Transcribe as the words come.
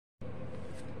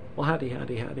Well, howdy,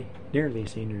 howdy, howdy. Nearly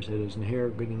senior citizen here.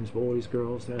 Greetings, boys,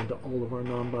 girls, and to all of our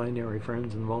non-binary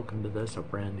friends, and welcome to this, a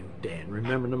brand new day. And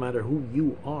remember, no matter who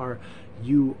you are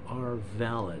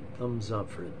valid. Thumbs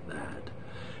up for that.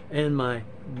 And my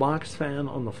box fan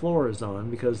on the floor is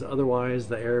on because otherwise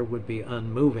the air would be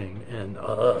unmoving, and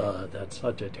that's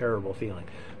such a terrible feeling.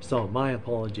 So my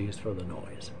apologies for the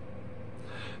noise.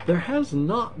 There has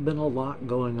not been a lot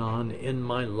going on in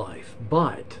my life,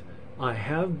 but I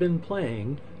have been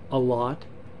playing a lot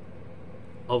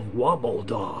of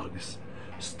Wobbledogs.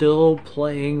 Still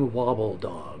playing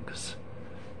Wobbledogs.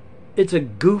 It's a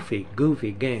goofy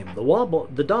game.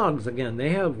 The dogs, again,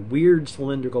 they have weird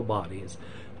cylindrical bodies.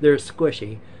 They're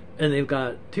squishy, and they've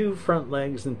got 2 front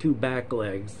legs and 2 back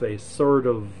legs. They sort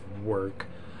of work,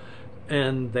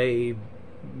 and they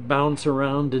bounce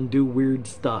around and do weird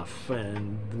stuff,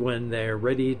 and when they're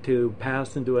ready to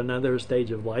pass into another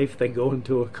stage of life, they go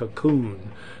into a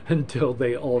cocoon until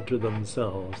they alter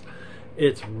themselves.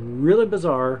 It's really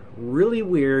bizarre, really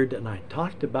weird, and I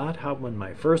talked about how when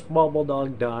my first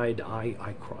Wobbledog died,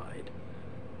 I cried.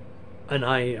 And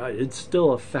it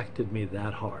still affected me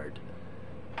that hard.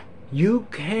 You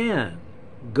can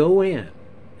go in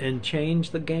and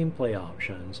change the gameplay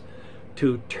options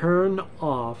to turn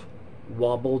off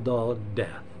Wobbledog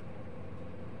death.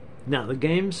 Now, the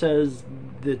game says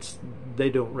that they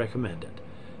don't recommend it.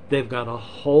 They've got a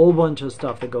whole bunch of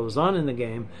stuff that goes on in the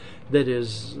game that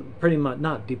is pretty much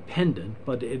not dependent,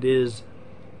 but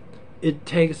it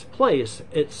takes place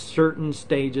at certain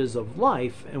stages of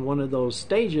life, and one of those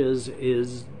stages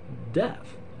is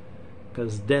death,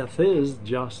 because death is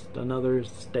just another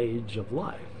stage of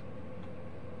life.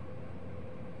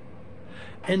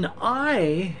 And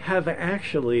I have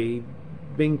actually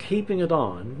been keeping it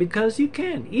on because you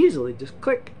can easily just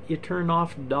click, you turn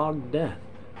off dog death.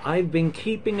 I've been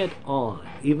keeping it on,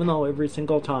 even though every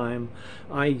single time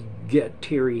I get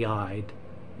teary-eyed.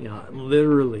 You know,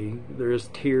 literally, there's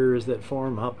tears that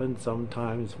form up, and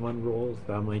sometimes one rolls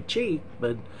down my cheek,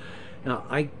 but you know,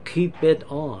 I keep it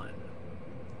on.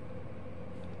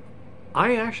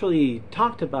 I actually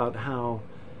talked about how,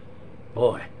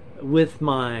 boy, with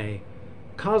my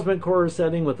cosmic horror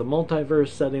setting, with the multiverse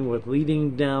setting, with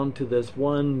leading down to this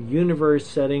one universe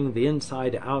setting, the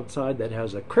inside outside, that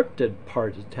has a cryptid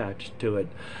part attached to it.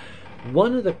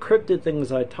 One of the cryptid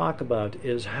things I talk about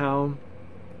is how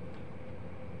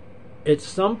at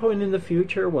some point in the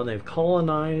future, when they've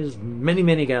colonized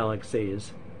many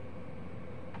galaxies,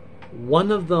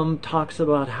 one of them talks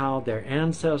about how their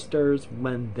ancestors,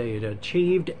 when they had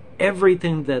achieved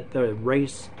everything that the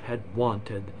race had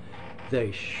wanted, they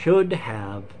should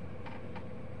have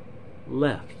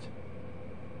left.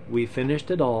 We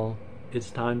finished it all. It's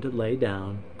time to lay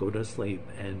down, go to sleep,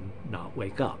 and not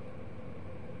wake up.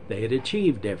 They had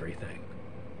achieved everything.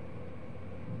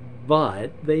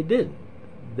 But they didn't.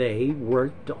 They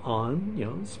worked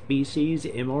on, species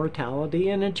immortality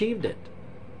and achieved it.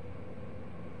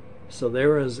 So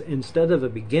there was, instead of a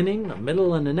beginning, a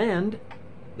middle, and an end,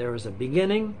 there was a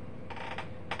beginning,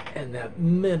 and that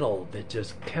middle that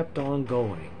just kept on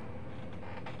going.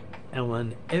 And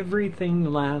when everything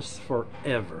lasts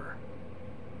forever,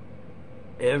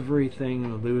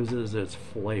 everything loses its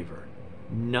flavor.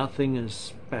 Nothing is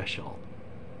special.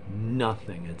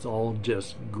 Nothing. It's all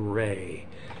just gray,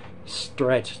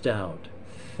 stretched out,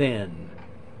 thin.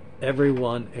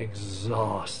 Everyone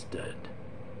exhausted.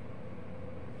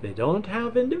 They don't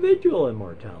have individual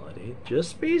immortality,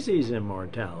 just species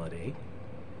immortality.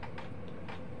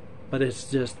 But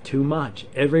it's just too much.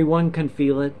 Everyone can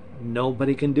feel it.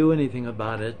 Nobody can do anything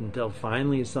about it until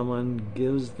finally someone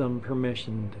gives them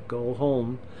permission to go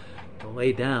home, to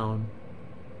lay down,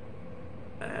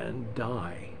 and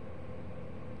die.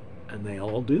 And they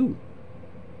all do,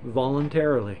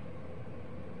 voluntarily.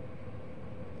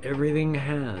 Everything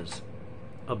has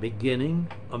a beginning,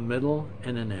 a middle,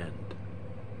 and an end.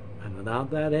 And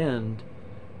without that end,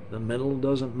 the middle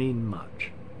doesn't mean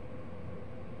much.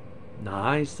 Now,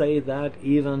 I say that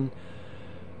even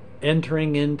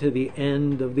entering into the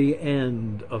end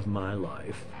of my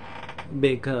life.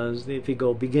 Because if you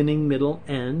go beginning, middle,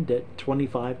 end at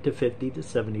 25 to 50 to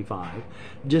 75,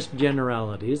 just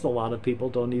generalities, a lot of people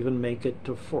don't even make it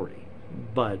to 40.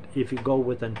 But if you go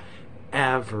with an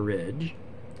average,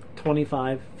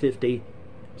 25, 50,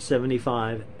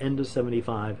 75, end of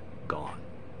 75, gone.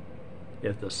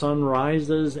 If the sun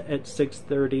rises at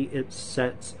 6:30, it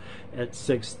sets at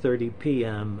 6:30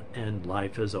 p.m. and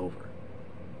life is over.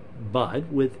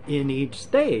 But within each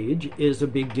stage is a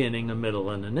beginning, a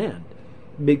middle, and an end.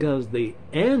 Because the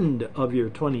end of your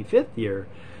 25th year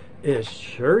is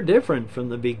sure different from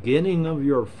the beginning of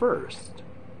your first.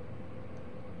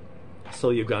 So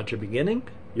you got your beginning,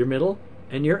 your middle,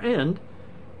 and your end,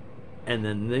 and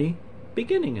then the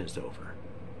beginning is over.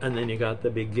 And then you got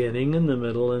the beginning and the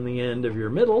middle and the end of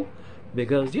your middle,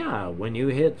 because yeah, when you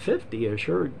hit 50 is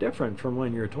sure different from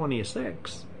when you're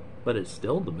 26, but it's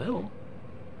still the middle.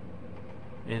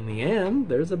 In the end,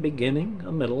 there's a beginning,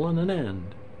 a middle, and an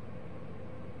end.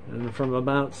 And from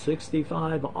about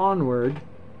 65 onward,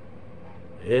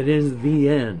 it is the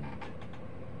end.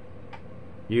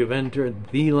 You've entered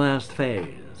the last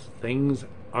phase. Things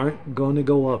aren't going to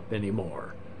go up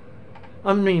anymore.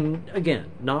 I mean,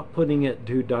 again, not putting it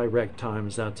to direct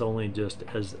times, that's only just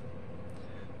as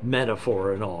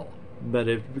metaphor and all. But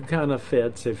it kind of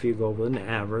fits if you go with an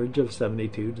average of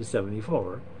 72 to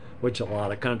 74, which a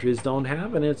lot of countries don't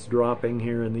have, and it's dropping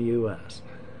here in the U.S.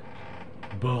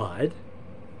 But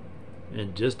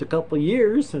in just a couple of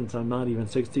years, since I'm not even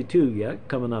 62 yet,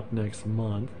 coming up next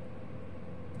month,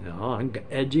 you know, I'm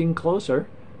edging closer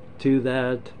to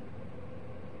that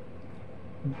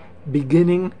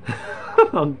beginning.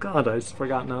 Oh God, I've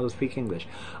forgotten how to speak English.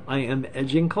 I am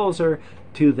edging closer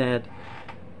to that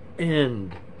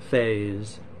end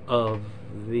phase of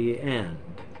the end.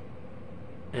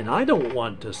 And I don't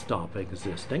want to stop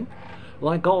existing.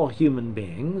 Like all human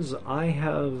beings, I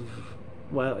have,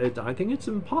 well, I think it's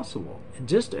impossible.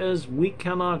 Just as we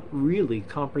cannot really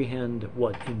comprehend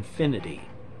what infinity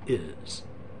is,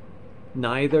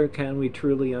 neither can we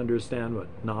truly understand what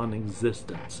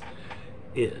non-existence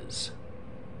is.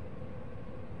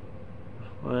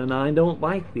 And I don't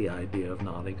like the idea of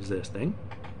not existing.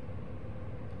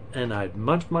 And I'd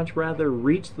much, much rather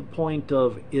reach the point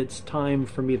of it's time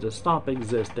for me to stop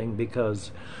existing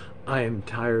because I am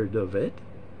tired of it.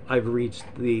 I've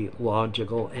reached the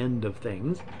logical end of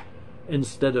things,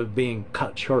 instead of being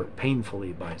cut short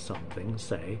painfully by something,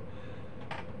 say.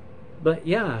 But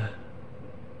yeah,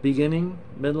 beginning,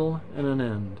 middle, and an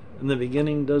end. And the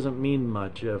beginning doesn't mean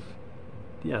much if,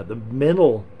 yeah, the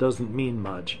middle doesn't mean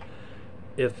much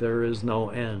if there is no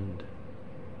end.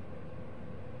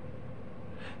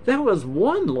 That was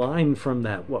one line from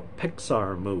that,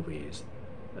 Pixar movies.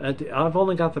 I've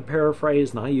only got the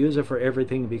paraphrase, and I use it for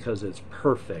everything because it's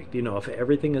perfect. You know, if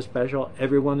everything is special,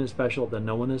 everyone is special, then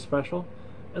no one is special.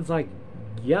 It's like,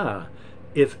 yeah,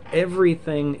 if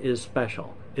everything is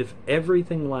special, if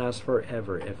everything lasts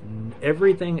forever, if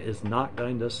everything is not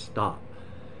going to stop,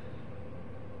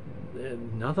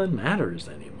 nothing matters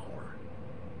anymore.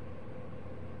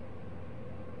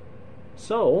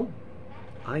 So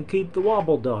I keep the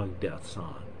Wobbledog deaths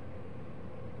on,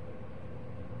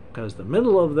 because the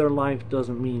middle of their life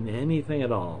doesn't mean anything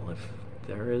at all if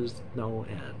there is no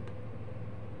end.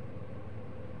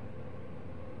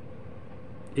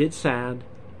 It's sad.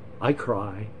 I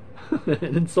cry.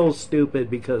 And it's so stupid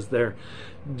because they're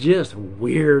just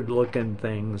weird looking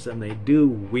things, and they do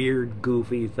weird,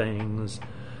 goofy things.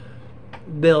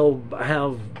 They'll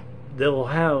have,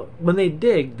 when they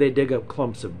dig up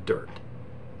clumps of dirt.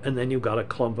 And then you've got a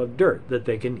clump of dirt that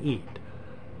they can eat.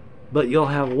 But you'll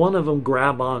have one of them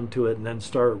grab onto it and then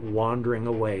start wandering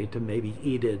away to maybe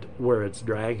eat it where it's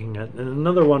dragging it. And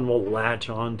another one will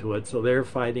latch onto it, so they're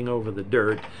fighting over the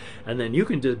dirt. And then you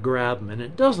can just grab them, and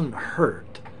it doesn't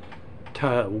hurt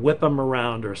to whip them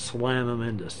around or slam them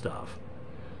into stuff.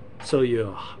 So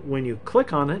when you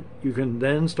click on it, you can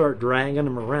then start dragging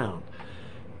them around.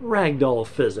 Ragdoll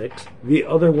physics, the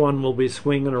other one will be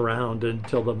swinging around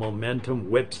until the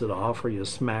momentum whips it off, or you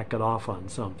smack it off on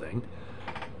something.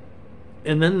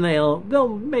 And then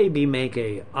they'll maybe make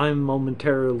a I'm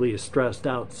momentarily stressed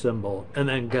out symbol, and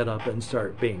then get up and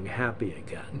start being happy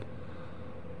again.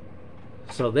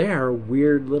 So they are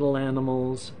weird little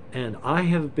animals, and I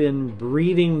have been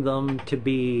breeding them to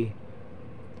be,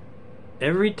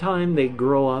 every time they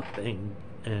grow up and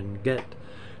get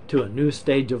to a new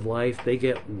stage of life, they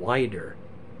get wider.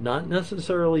 Not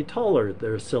necessarily taller,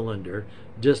 their cylinder,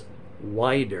 just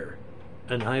wider.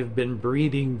 And I've been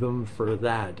breeding them for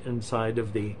that inside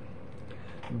of the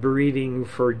breeding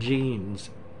for genes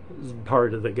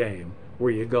part of the game,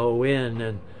 where you go in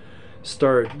and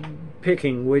start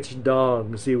picking which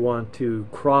dogs you want to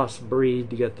crossbreed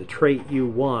to get the trait you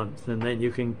want, and then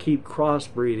you can keep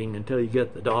crossbreeding until you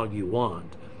get the dog you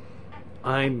want.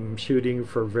 I'm shooting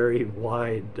for very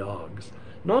wide dogs.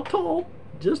 Not tall,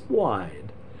 just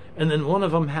wide. And then one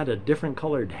of them had a different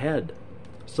colored head.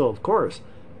 So, of course,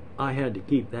 I had to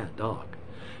keep that dog.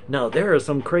 Now, there are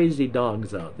some crazy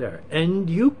dogs out there. And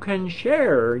you can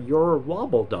share your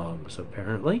Wobbledogs,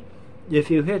 apparently. If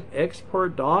you hit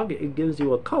export dog, it gives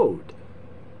you a code.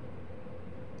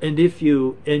 And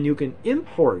you can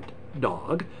import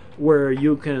dog, where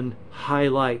you can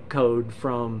highlight code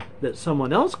from that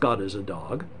someone else got as a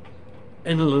dog,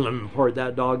 and it'll import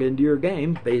that dog into your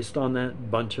game based on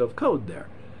that bunch of code there.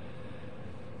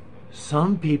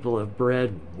 Some people have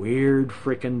bred weird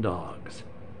frickin' dogs.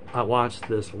 I watched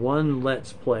this one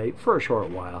Let's Play for a short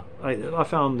while. I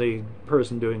found the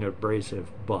person doing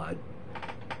abrasive, but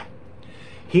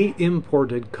he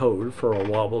imported code for a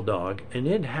Wobbledog, and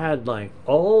it had like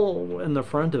all in the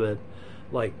front of it,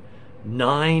 like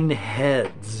 9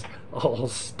 heads all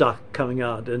stuck coming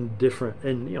out in different,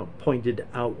 and you know, pointed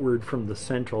outward from the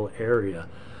central area.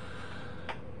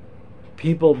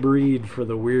 People breed for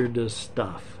the weirdest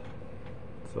stuff.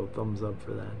 So thumbs up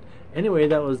for that. Anyway,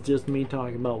 that was just me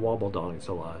talking about Wobbledogs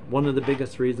a lot. One of the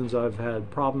biggest reasons I've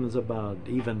had problems about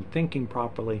even thinking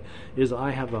properly is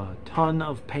I have a ton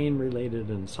of pain-related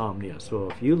insomnia. So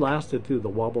if you lasted through the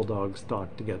Wobbledogs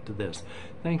talk to get to this,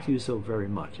 thank you so very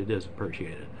much. It is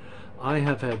appreciated. I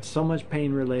have had so much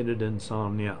pain-related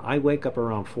insomnia. I wake up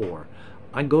around 4.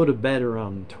 I go to bed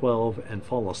around 12 and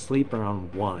fall asleep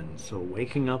around 1. So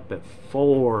waking up at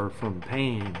 4 from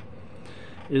pain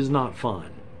is not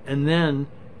fun. And then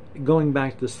going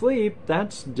back to sleep,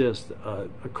 that's just a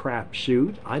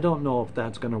crapshoot. I don't know if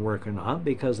that's going to work or not,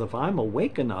 because if I'm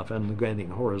awake enough and getting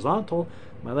horizontal,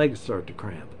 my legs start to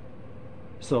cramp.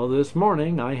 So this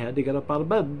morning I had to get up out of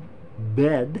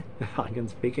bed. I can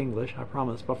speak English, I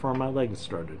promise, before my legs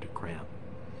started to cramp.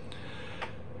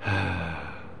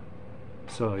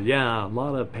 So yeah, a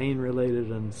lot of pain-related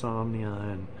insomnia,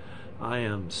 and I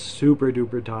am super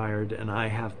duper tired, and I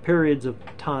have periods of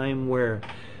time where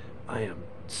I am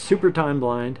super time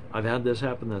blind. I've had this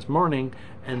happen this morning,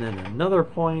 and then another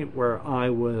point where I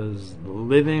was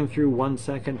living through 1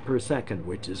 second per second,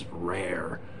 which is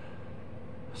rare.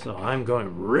 So I'm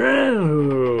going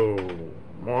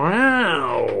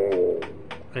wow,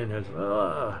 and it's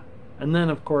and then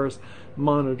of course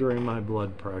monitoring my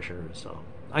blood pressure. So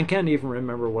I can't even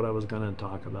remember what I was going to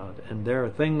talk about, and there are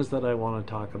things that I want to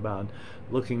talk about,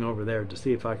 looking over there to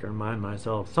see if I can remind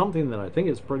myself something that I think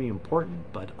is pretty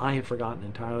important, but I have forgotten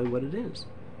entirely what it is,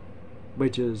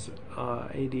 which is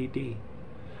ADD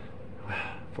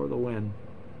for the win.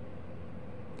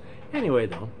 Anyway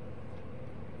though,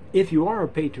 if you are a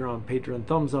patron,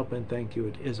 thumbs up and thank you.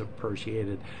 It is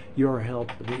appreciated. Your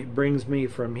help brings me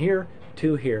from here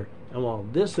to here. And while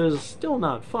this is still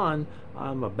not fun,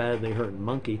 I'm a badly hurting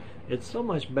monkey, it's so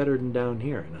much better than down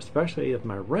here. And especially if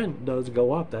my rent does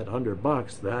go up that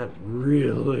 $100, that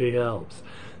really helps.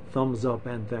 Thumbs up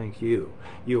and thank you.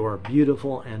 You are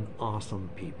beautiful and awesome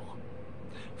people.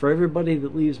 For everybody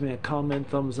that leaves me a comment,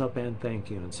 thumbs up and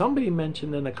thank you. And somebody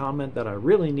mentioned in a comment that I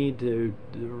really need to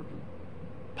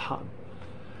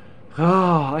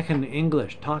I can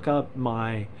English talk up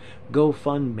my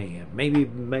GoFundMe and maybe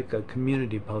make a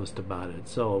community post about it.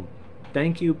 So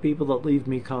thank you, people that leave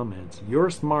me comments.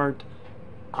 You're smart.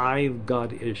 I've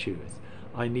got issues.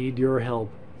 I need your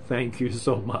help. Thank you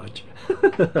so much.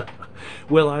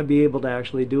 Will I be able to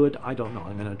actually do it? I don't know.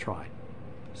 I'm going to try.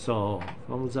 So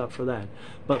thumbs up for that.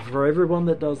 But for everyone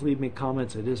that does leave me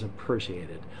comments, it is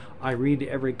appreciated. I read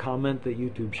every comment that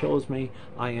YouTube shows me.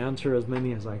 I answer as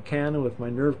many as I can, and with my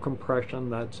nerve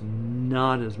compression, that's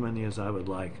not as many as I would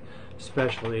like,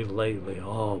 especially lately.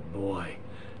 Oh boy,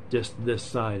 just this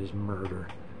side is murder.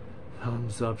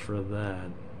 Thumbs up for that.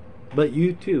 But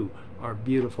you too are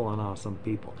beautiful and awesome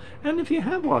people. And if you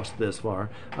have watched this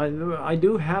far, I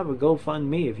do have a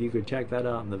GoFundMe, if you could check that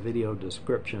out in the video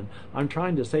description. I'm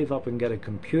trying to save up and get a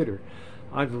computer.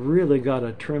 I've really got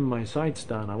to trim my sites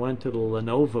down. I went to the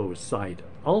Lenovo site.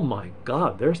 Oh my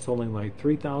God, they're selling like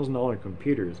 $3,000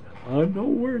 computers. I'm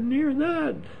nowhere near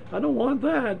that. I don't want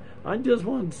that. I just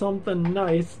want something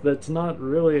nice that's not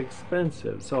really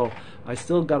expensive. So I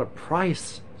still got to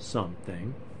price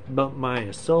something, but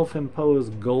my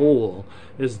self-imposed goal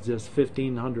is just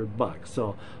 $1,500.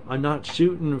 So I'm not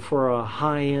shooting for a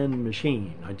high-end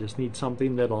machine. I just need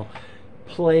something that'll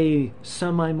play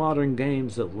semi-modern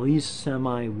games at least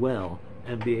semi-well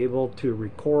and be able to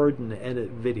record and edit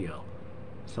video.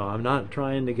 So I'm not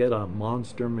trying to get a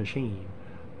monster machine.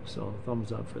 So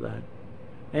thumbs up for that.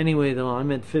 Anyway though, I'm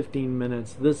at 15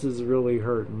 minutes. This is really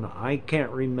hurting. I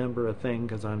can't remember a thing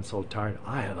because I'm so tired.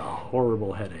 I have a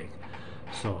horrible headache.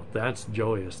 So that's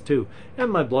joyous too.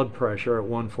 And my blood pressure at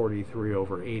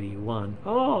 143/81.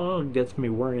 Oh, it gets me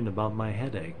worrying about my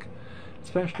headache.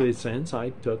 Especially since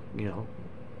I took,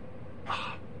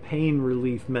 pain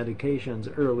relief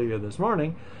medications earlier this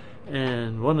morning.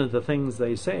 And one of the things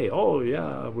they say, oh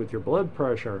yeah, with your blood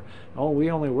pressure, oh,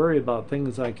 we only worry about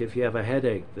things like if you have a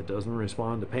headache that doesn't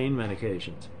respond to pain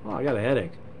medications. Oh, I got a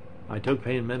headache. I took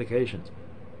pain medications.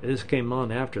 This came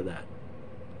on after that.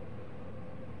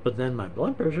 But then my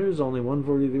blood pressure is only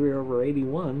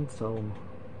 143/81, so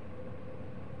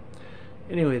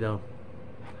Anyway, though,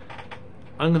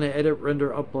 I'm going to edit, render,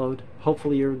 upload.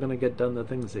 Hopefully you're going to get done the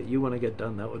things that you want to get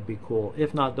done. That would be cool.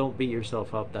 If not, don't beat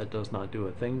yourself up. That does not do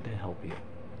a thing to help you.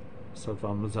 So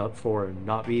thumbs up for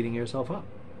not beating yourself up.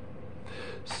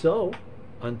 So,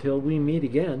 until we meet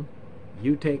again,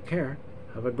 you take care.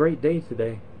 Have a great day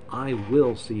today. I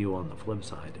will see you on the flip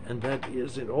side. And that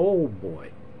is it. Oh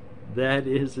boy. That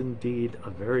is indeed a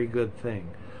very good thing.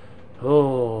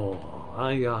 Oh,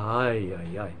 ay, ay,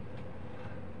 ay, ay.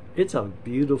 It's a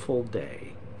beautiful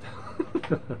day.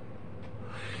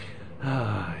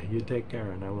 You take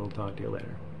care, and I will talk to you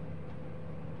later.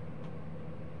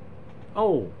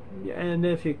 Oh, and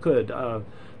if you could,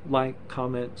 like,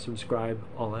 comment, subscribe,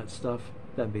 all that stuff,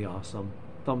 that'd be awesome.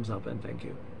 Thumbs up, and thank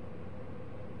you.